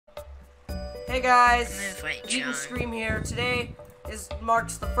Hey guys, Fight Eaton John. Scream here. Today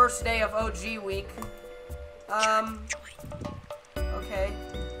marks the first day of OG week. Okay.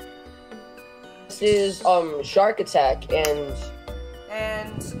 This is Shark Attack, and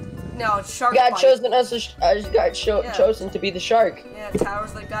no, it's SharkBite. got chosen as chosen to be the shark. Yeah,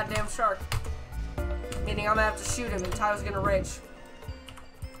 Tyler's the goddamn shark. Meaning I'm gonna have to shoot him, and Tyler's gonna rage.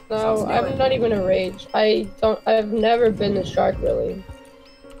 No, I'm not even a rage. I've never been the shark, really.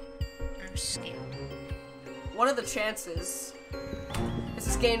 I'm scared. One of the chances is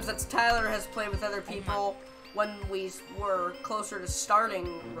this game that Tyler has played with other people when we were closer to starting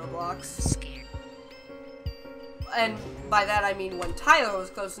Roblox. Scared. And by that I mean when Tyler was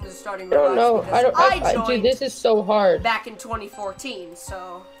closer to starting Roblox. I don't know. I joined dude, this is so hard. back in 2014,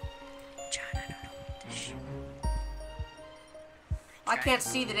 so John, I don't know what to shoot. I can't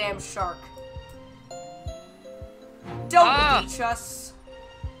see the damn shark. Don't beach us.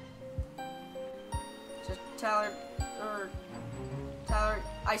 Just Tyler,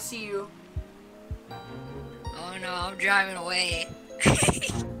 I see you. Oh no, I'm driving away.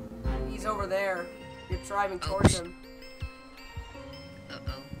 He's over there. You're driving towards him.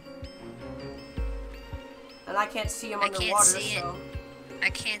 Uh-oh. And I can't see him I can't underwater, see it. so. I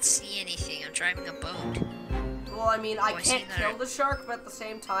can't see anything. I'm driving a boat. Well, I mean, I I can't see kill that. the shark, but at the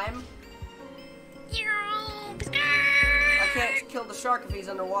same time, I I can't kill the shark if he's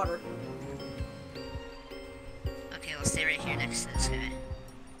underwater. Okay, I'll stay right here next to this guy.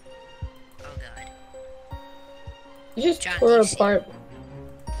 Oh god. You just John, tore do you see apart.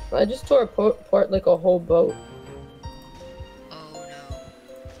 I just tore apart like a whole boat. Oh no.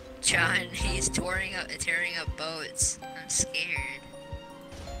 John, he's tearing up boats. I'm scared.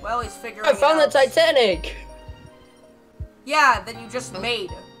 Well, he's figuring I found it the out. Titanic. Yeah, that you just made.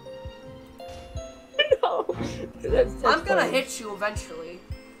 No, that's I'm gonna funny. hit you eventually.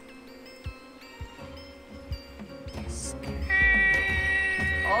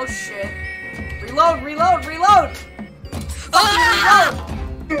 Oh shit. Reload, reload, reload! Ah!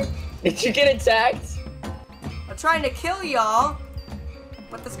 Reload! Did you get attacked? I'm trying to kill y'all,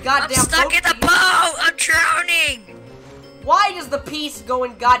 but this I'm goddamn stuck in the boat boat! I'm drowning! Why does the piece go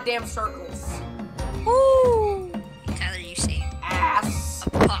in goddamn circles? Woo! Tyler, you see? Ass.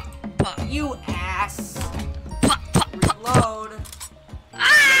 Pop, pop, You ass. pop, pop, pop. Reload.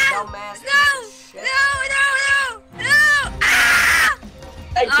 Ah! Dumbass No! piece of shit. No! Ah!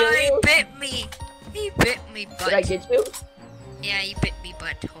 Did I kill Oh, he you? bit me! He bit me, butt. Did I get you? Yeah, he bit me,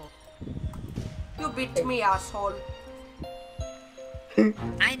 butthole. You beat me, asshole.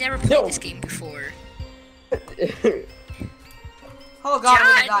 I never played No. this game before. Oh god, I'm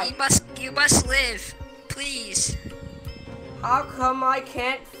John, gonna die. you must live. Please. How come I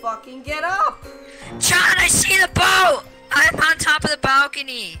can't fucking get up? John, I see the boat! I'm on top of the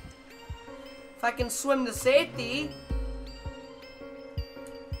balcony. If I can swim to safety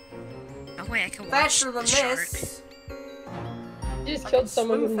Oh wait, I can watch faster than the shark. this. You just I killed can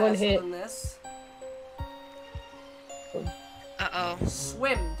someone swim in one faster hit. than this. Uh-oh.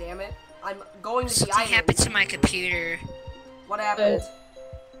 Swim, damn it. I'm going to the Something island. happened to my computer. What happened?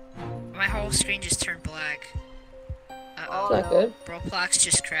 My whole screen just turned black. Oh, Not no. good. Roblox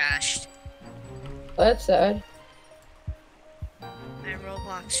just crashed. That's sad. My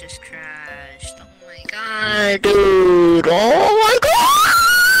Roblox just crashed. Oh my god, dude. Oh my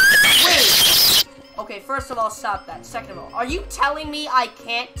god! Wait! Okay, first of all, stop that. Second of all, are you telling me I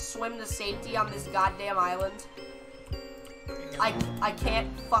can't swim to safety on this goddamn island? I can't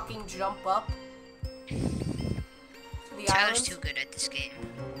fucking jump up to the Tyler's island? too good at this game.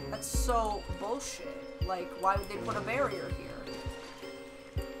 That's so bullshit. Like, why would they put a barrier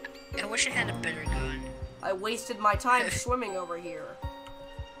here? I wish I had a better gun. I wasted my time swimming over here.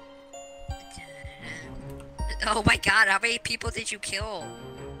 Oh my god, how many people did you kill?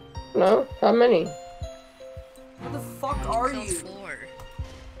 No? How many? Who the fuck are killed you? 4.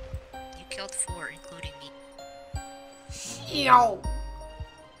 You killed 4, including me. Yo!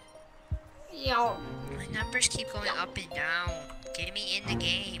 Yo! My numbers keep going up and down. Get me in the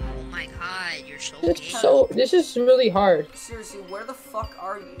game. Oh my god, you're so It's gay. this is really hard. Seriously, where the fuck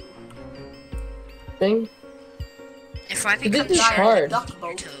are you? Thing. If I This become is sharp, hard. I'll eat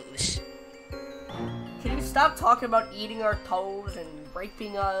your toes. Can you stop talking about eating our toes and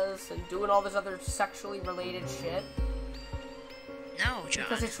raping us and doing all this other sexually related shit? No, John.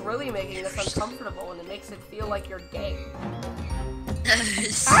 Because it's really making us uncomfortable and it makes it feel like you're gay.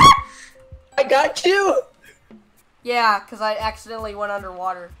 I got you! Yeah, because I accidentally went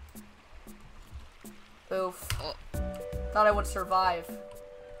underwater. Oof. Oh. Thought I would survive.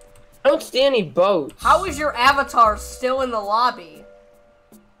 I don't see any boats. How is your avatar still in the lobby?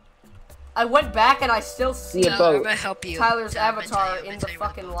 I went back and I still see a boat. I'm gonna help you. Tyler's I'm gonna avatar tell you, in I'm the gonna tell you where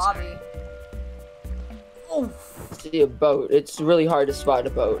fucking boats are. lobby. Oh. See a boat. It's really hard to spot a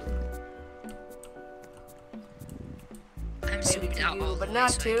boat. I'm Maybe zoomed to out all you, the but way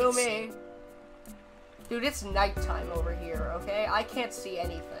not so I to can see. me. Dude, it's nighttime over here, okay? I can't see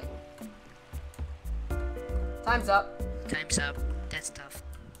anything. Time's up. Time's up. That's tough.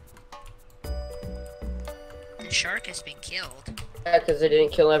 The shark has been killed. Yeah, because they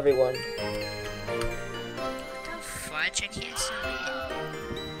didn't kill everyone. What the fudge? I can't see.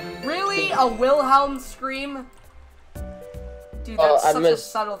 Really? A Wilhelm scream? Dude, that's such a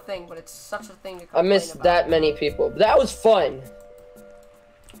subtle thing, but it's such a thing to complain I missed about. that many people. But that was fun.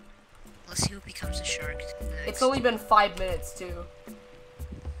 Let's see who becomes a shark next. It's only been 5 minutes, too.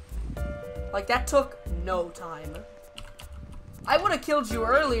 Like, that took no time. I would have killed you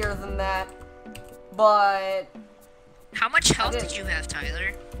earlier than that, but... How much health did you have,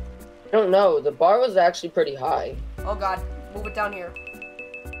 Tyler? I don't know. The bar was actually pretty high. Oh god, move it down here.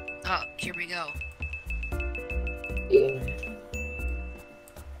 Oh, here we go. Yeah.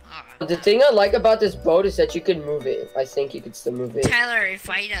 Oh, But the thing I like about this boat is that you can move it. I think you could still move it. Tyler,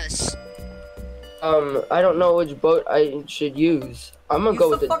 invite us. I don't know which boat I should use. I'm gonna go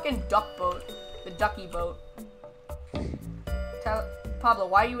Use with the the... fucking duck boat. The ducky boat. Pablo,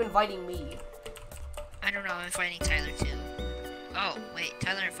 why are you inviting me? I don't know, I'm inviting Tyler too. Oh, wait,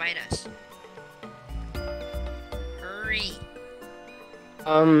 Tyler, invite us. Hurry. Invite...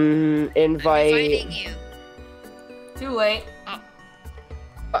 I'm inviting you. Too late. Oh,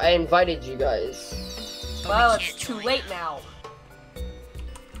 I invited you guys. but Well, we it's can't too join late now.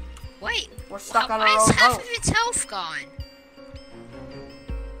 Wait, We're stuck on why our is own half boat. of its health gone?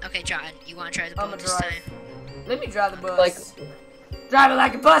 Okay, John, you wanna try the I'ma boat this drive. time? Let me drive the bus. Like... Drive it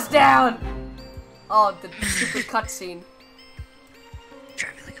like a bus down! Oh, the stupid cutscene.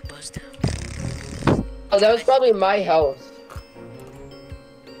 Drive it like a buzz down. Oh, that was probably my health.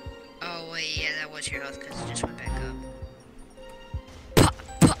 Oh, wait, yeah, that was your health because it just went back up.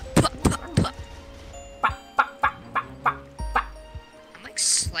 I'm like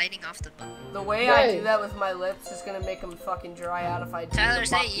sliding off the boat. The way I Yay. do that with my lips is gonna make them fucking dry out if I do Tyler, the is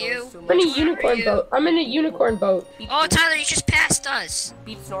that buck you? nose too I'm in a much. unicorn you? boat. I'm in a unicorn boat. Beep, Oh, snort. Tyler, you just passed us.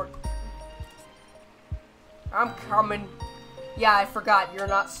 Beep snort. I'm coming. Yeah, I forgot. You're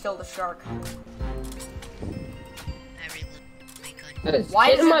not still the shark. I really my gun. That is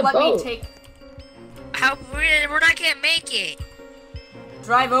Why getting does it my let me boat. take... How we're not gonna make it.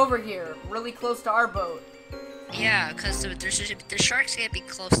 Drive over here, really close to our boat. Yeah, because the shark's gonna be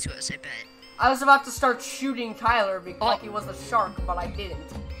close to us, I bet. I was about to start shooting Tyler Oh. like he was a shark, but I didn't.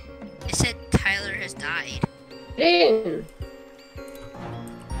 It said Tyler has died. In.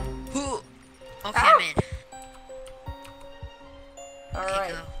 Who? Okay, Ah! I'm in. Alright.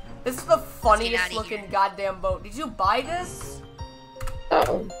 go. This is the funniest outta looking here. goddamn boat. Did you buy this?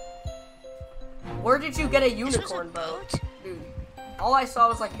 Oh. Where did you get a This was a unicorn boat? boat? Dude, all I saw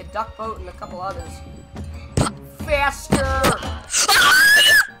was like a duck boat and a couple others. Faster!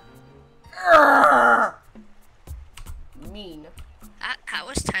 Urgh! Mean. How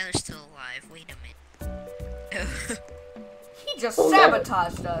is Tyler still alive? Wait a minute. He just Oh, no.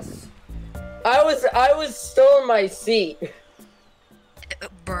 sabotaged us. I was still in my seat.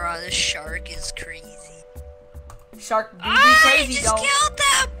 Bruh, the shark is crazy. Shark BB Ah, he crazy just though. killed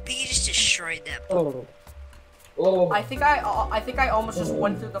them! He just destroyed them. Oh. Oh. I think I almost just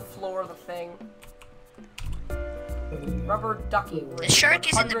went through the floor of the thing. Rubber ducky. The shark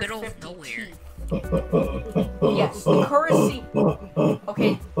is in the middle of nowhere. Yes, the currency.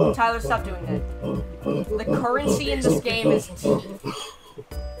 Okay, Tyler, stop doing that. The currency in this game is teeth.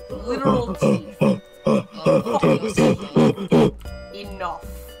 Literal teeth. Enough.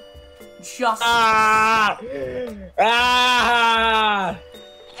 Just. Ah! Ah!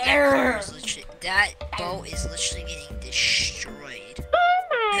 That boat is literally getting destroyed.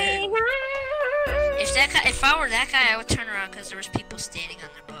 If I were that guy, I would turn around because there was people standing on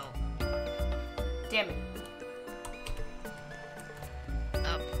their boat. Damn it.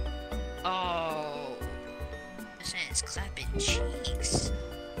 Oh. This man's clapping cheeks.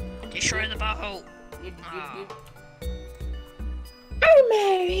 Destroy the boat. Oh. Oh,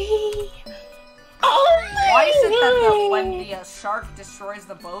 Mary. Why is it that when the shark destroys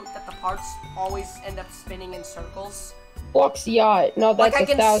the boat, that the parts always end up spinning in circles? Fox yacht. No, Like, that's I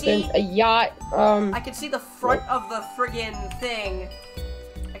can 1,000. see- A yacht. I can see the front of the friggin' thing.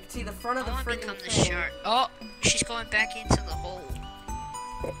 I can see the front of I the want to friggin' become the thing. shark. Oh, she's going back into the hole.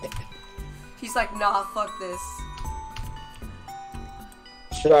 He's like, nah, fuck this.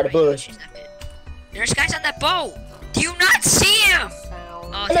 Shut out a Right now, bush. she's not good. There's guys on that boat. Do you not see him? Sound.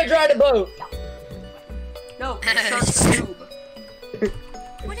 Oh, I'm gonna try the boat. No, the shark's a noob.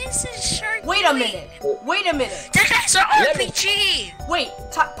 What is this shark? Wait a minute. Wait a minute. That guy's an RPG. Wait,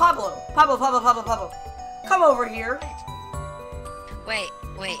 Pablo. Come over here. Wait.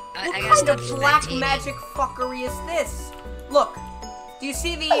 What I gotta kind stop of black spectating. magic fuckery is this? Look, do you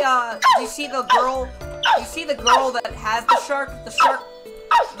see the girl? Do you see the girl that has the shark?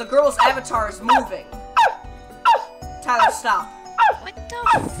 The girl's avatar is moving. Tyler, stop. What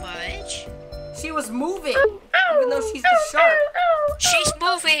the fudge? She was moving, even though she's the shark. She's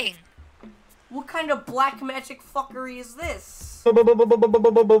moving. What kind of black magic fuckery is this?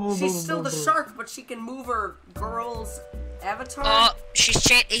 She's still the shark, but she can move her girl's avatar. Oh, she's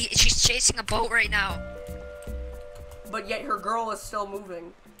chasing a boat right now. But yet her girl is still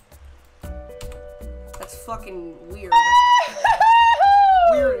moving. That's fucking weird.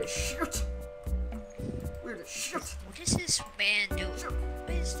 Weird as shit. Weird as shit. What is this man doing? What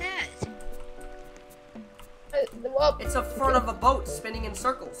is that? Well, It's a front of a boat spinning in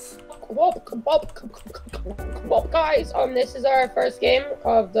circles. well, guys, this is our first game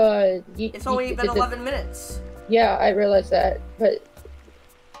of the. It's only been 11 minutes. Yeah, I realized that, but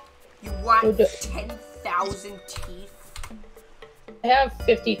You want 10,000 teeth? I have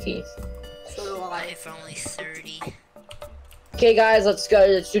 50 teeth. So do I I. have only 30. Okay, guys, let's go.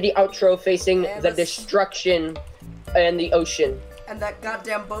 Let's do the outro facing And the let's- destruction and the ocean. And that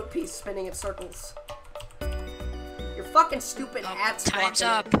goddamn boat piece spinning in circles. Your fucking stupid hat's Time's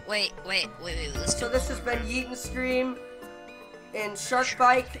blocking it. up. Wait. Let's So do this has been Yeet and Scream and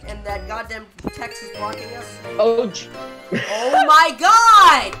SharkBite, and that goddamn text is blocking us. Oh, Oh my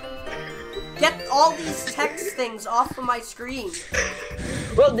god! Get all these text things off of my screen.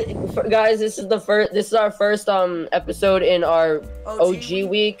 well, guys, this is our first episode in our OG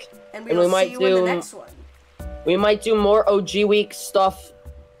week. And and we'll we might see you in the do- next one. We might do more OG week stuff,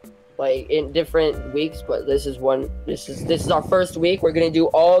 like in different weeks. But this is one. This is our first week. We're gonna do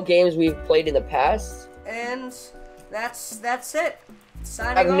all games we've played in the past. And that's it. Have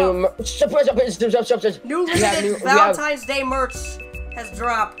Signing new. off. New We have limited new- we have- Valentine's Day merch has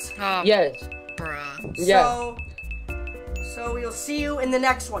dropped. Oh, Yes. bruh. Yeah. So we'll see you in the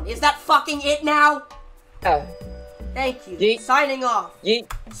next one. Is that fucking it now? Yeah. Thank you. Yeet. Signing off.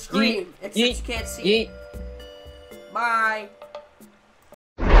 Yeet. Scream. Except Yeet. you can't see. Yeet. Bye.